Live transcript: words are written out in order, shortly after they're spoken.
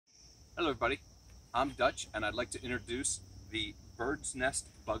Hello everybody, I'm Dutch and I'd like to introduce the Bird's Nest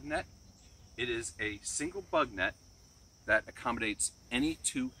Bugnet. It is a single bug net that accommodates any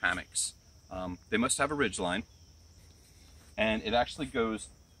two hammocks. They must have a ridge line, and it actually goes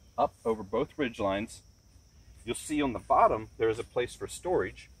up over both ridge lines. You'll see on the bottom there is a place for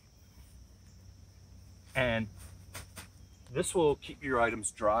storage, and this will keep your items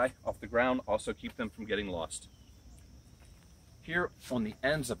dry off the ground, also keep them from getting lost. Here on the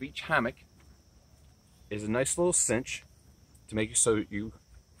ends of each hammock is a nice little cinch to make it so you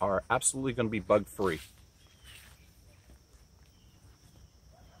are absolutely going to be bug free.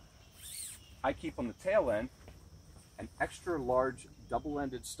 I keep on the tail end an extra large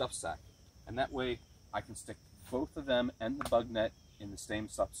double-ended stuff sack, and that way I can stick both of them and the bug net in the same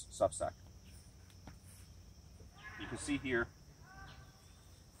stuff sack. You can see here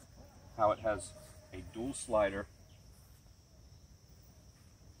how it has a dual slider,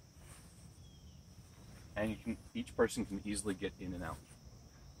 and each person can easily get in and out.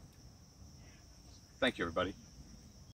 Thank you, everybody.